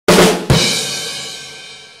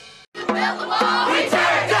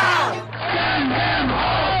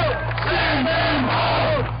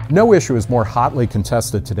No issue is more hotly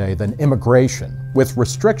contested today than immigration, with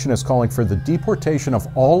restrictionists calling for the deportation of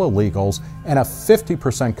all illegals and a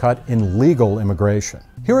 50% cut in legal immigration.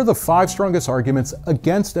 Here are the 5 strongest arguments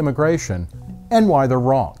against immigration and why they're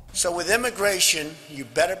wrong. So with immigration, you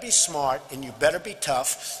better be smart and you better be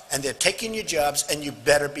tough, and they're taking your jobs and you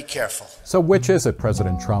better be careful. So which is it,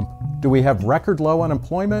 President Trump? Do we have record low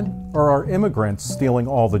unemployment, or are immigrants stealing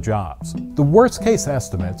all the jobs? The worst case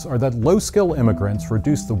estimates are that low-skill immigrants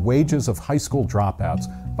reduce the wages of high school dropouts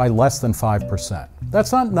by less than 5%.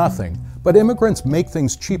 That's not nothing, but immigrants make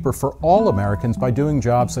things cheaper for all Americans by doing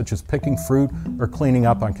jobs such as picking fruit or cleaning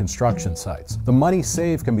up on construction sites. The money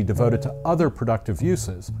saved can be devoted to other productive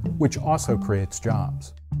uses, which also creates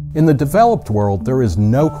jobs. In the developed world, there is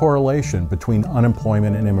no correlation between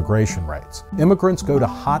unemployment and immigration rates. Immigrants go to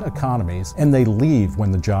hot economies and they leave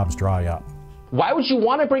when the jobs dry up. Why would you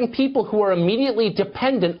want to bring people who are immediately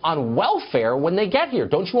dependent on welfare when they get here?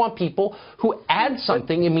 Don't you want people who add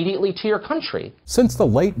something immediately to your country? Since the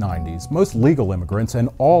late 90s, most legal immigrants and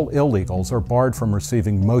all illegals are barred from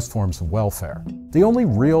receiving most forms of welfare. The only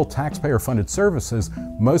real taxpayer-funded services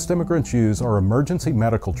most immigrants use are emergency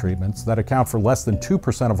medical treatments that account for less than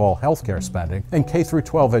 2% of all healthcare spending, and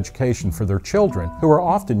K-12 education for their children, who are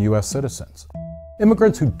often U.S. citizens.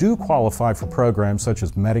 Immigrants who do qualify for programs such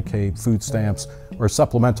as Medicaid, food stamps, or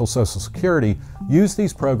supplemental Social Security use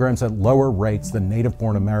these programs at lower rates than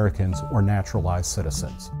native-born Americans or naturalized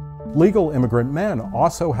citizens. Legal immigrant men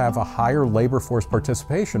also have a higher labor force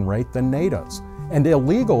participation rate than natives, and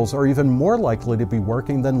illegals are even more likely to be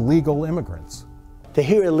working than legal immigrants. They're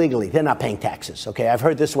here illegally. They're not paying taxes, okay? I've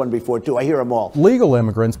heard this one before, too. I hear them all. Legal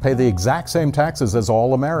immigrants pay the exact same taxes as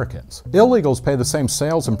all Americans. Illegals pay the same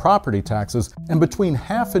sales and property taxes, and between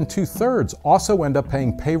half and 2/3 also end up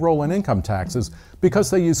paying payroll and income taxes because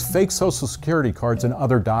they use fake Social Security cards and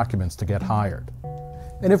other documents to get hired.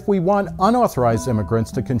 And if we want unauthorized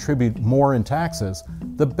immigrants to contribute more in taxes,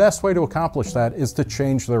 the best way to accomplish that is to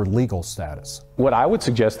change their legal status. What I would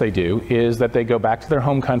suggest they do is that they go back to their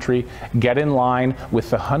home country, get in line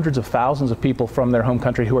with the hundreds of thousands of people from their home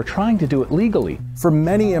country who are trying to do it legally. For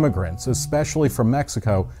many immigrants, especially from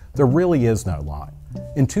Mexico, there really is no line.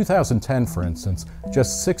 In 2010, for instance,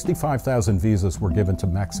 just 65,000 visas were given to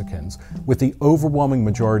Mexicans, with the overwhelming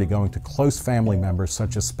majority going to close family members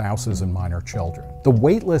such as spouses and minor children. The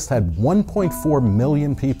wait list had 1.4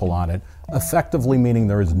 million people on it, effectively meaning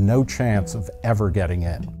there is no chance of ever getting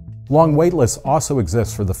in. Long wait lists also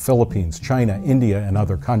exist for the Philippines, China, India, and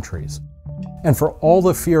other countries. And for all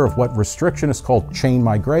the fear of what restrictionists call chain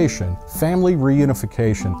migration, family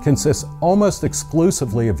reunification consists almost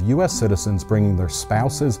exclusively of U.S. citizens bringing their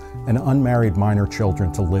spouses and unmarried minor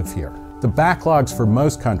children to live here. The backlogs for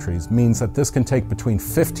most countries means that this can take between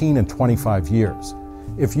 15 and 25 years.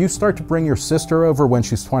 If you start to bring your sister over when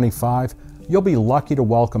she's 25, you'll be lucky to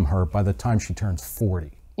welcome her by the time she turns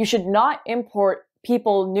 40. You should not import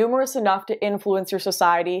people numerous enough to influence your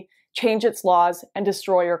society, change its laws, and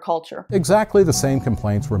destroy your culture. Exactly the same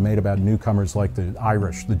complaints were made about newcomers like the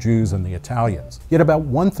Irish, the Jews, and the Italians. Yet about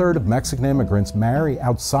 1/3 of Mexican immigrants marry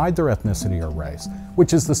outside their ethnicity or race,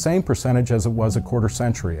 which is the same percentage as it was a quarter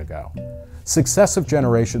century ago. Successive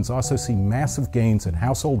generations also see massive gains in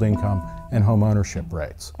household income and home ownership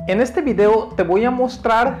rates. En este video te voy a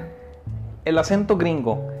mostrar el acento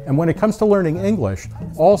gringo. And when it comes to learning English,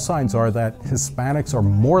 all signs are that Hispanics are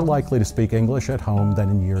more likely to speak English at home than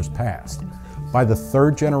in years past. By the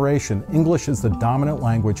 3rd generation, English is the dominant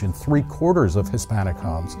language in 3/4 of Hispanic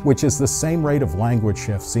homes, which is the same rate of language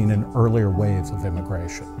shift seen in earlier waves of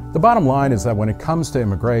immigration. The bottom line is that when it comes to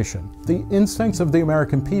immigration, the instincts of the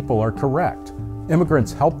American people are correct.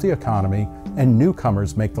 Immigrants help the economy, and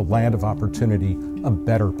newcomers make the land of opportunity a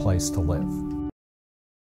better place to live.